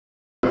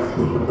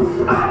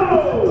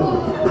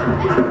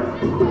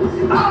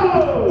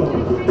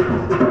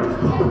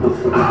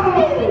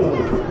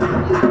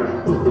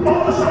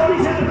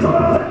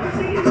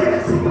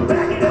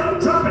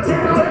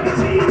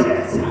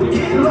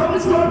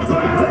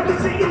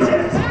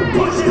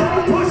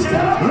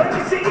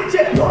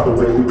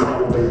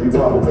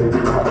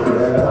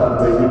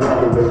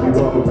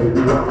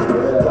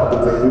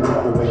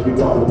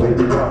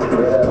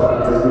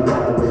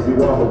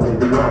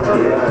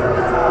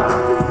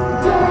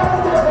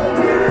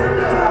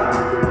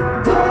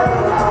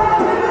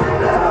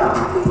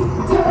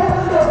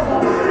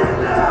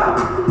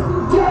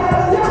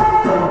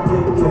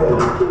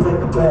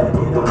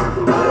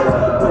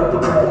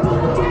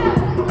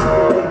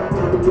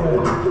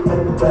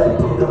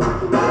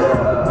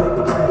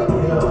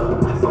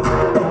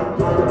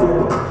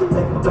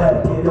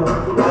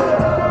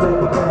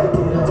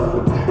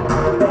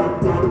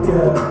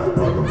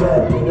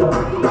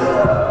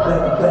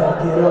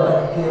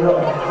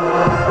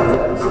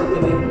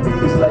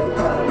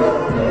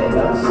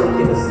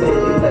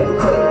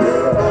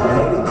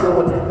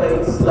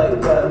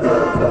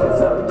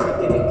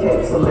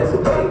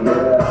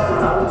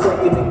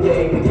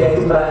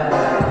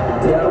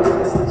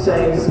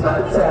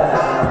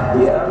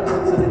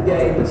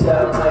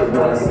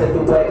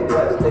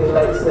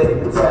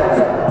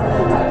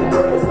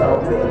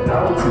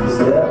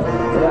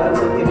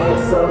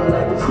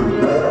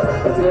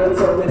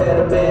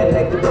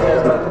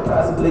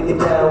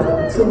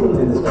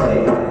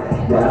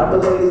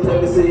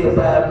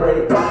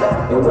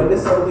And when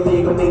it's over, you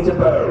ain't gon' need your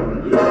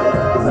bird. Yeah.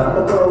 Cause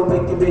I'ma go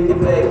make you bring your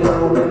bag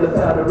home in the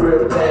powder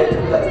real bag.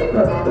 Like a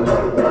purple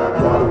like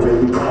that. Water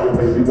baby, water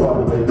baby,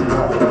 water baby,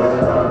 water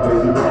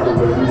baby, water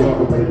baby,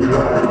 water baby, water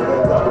baby,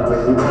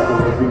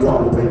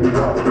 water baby, water baby,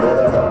 water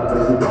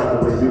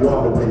baby, water baby,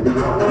 water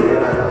baby.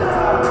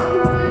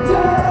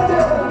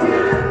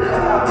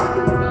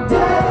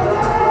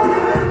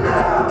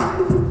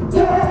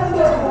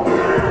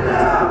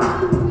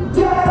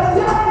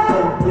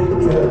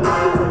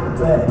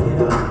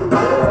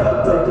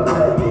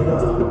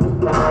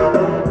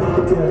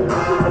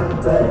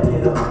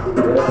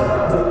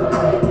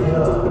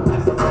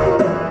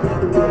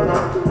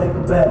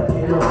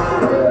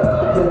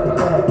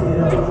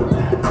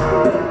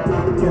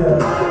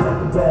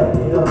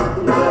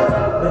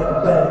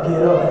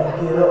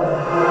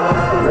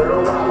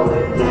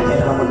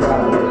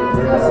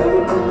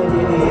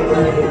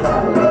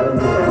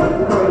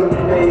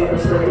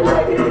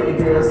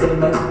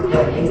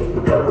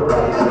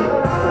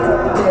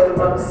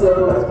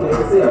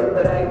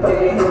 But I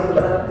can't hit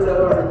my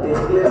floor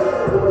ridiculous.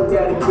 Boy,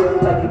 gotta give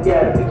like it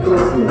gotta be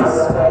Christmas.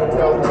 I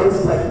ride on this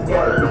like it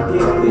gotta be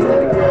gifted.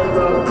 The girls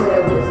on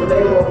camera, so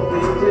they won't be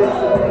just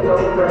so they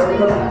gon' burn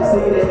them.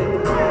 See that?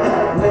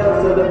 Nails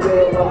to the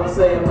bed while I'm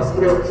saying my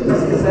scriptures.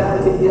 Cause I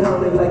leave you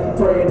homie like you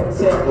praying in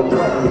temple. I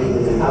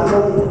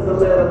wrote with the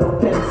letter of a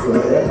pencil.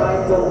 If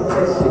I go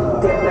miss you,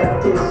 got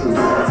that kiss you.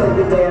 Take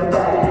your damn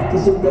bag,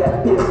 cause you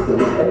got pistol.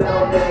 And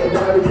all day,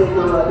 now they think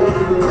about this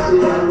and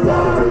shit.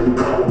 Water baby,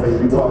 water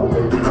baby, water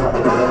baby,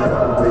 water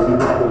baby,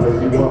 water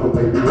baby, water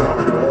baby, water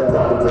baby,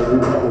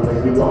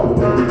 water baby, water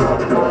baby,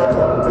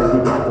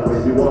 water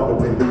baby, water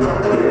baby.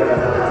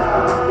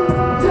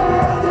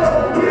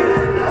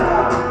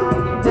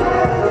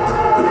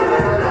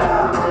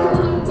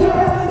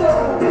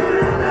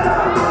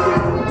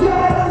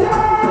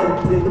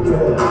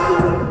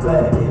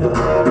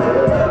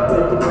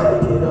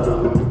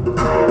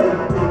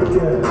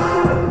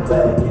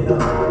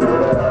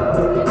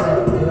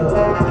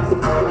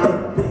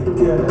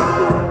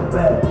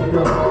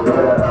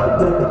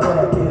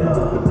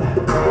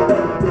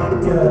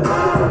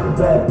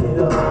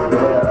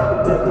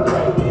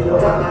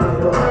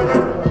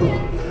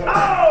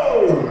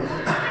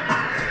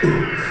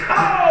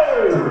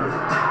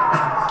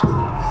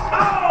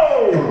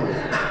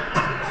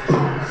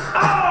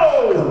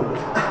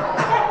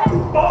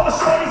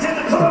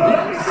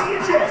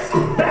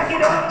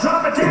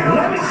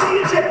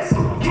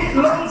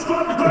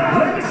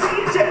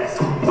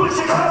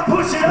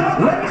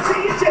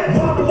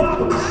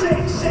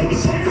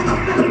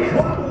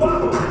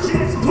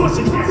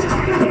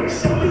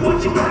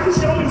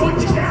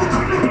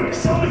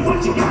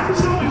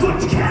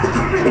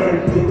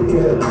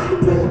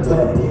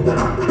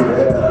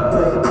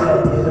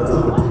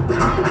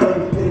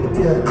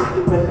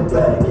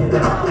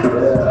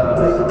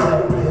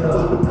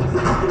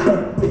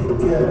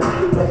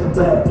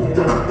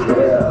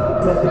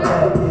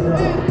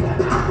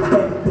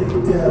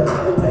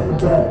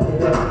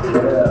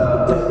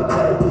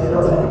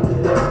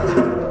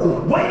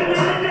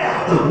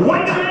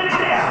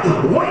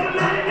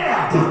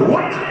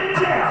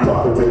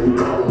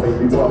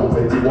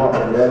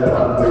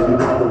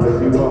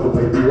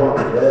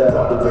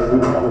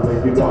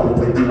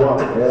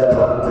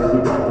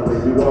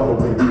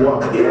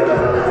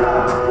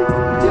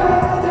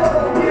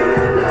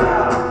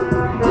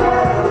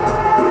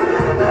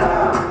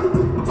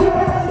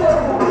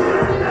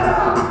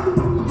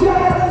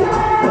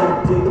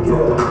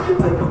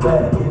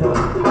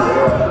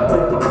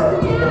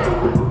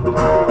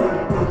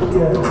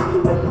 girl,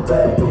 make me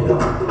back it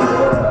up.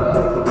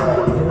 Make me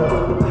back it up.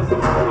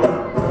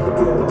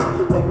 Girl,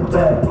 make me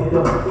back it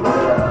up.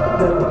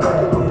 Make me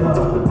back it up.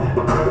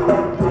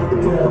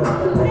 Girl,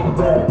 make me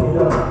back it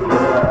up.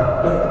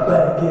 Make me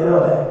back it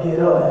up. Get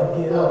up,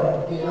 get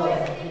up, get up,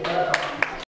 get up.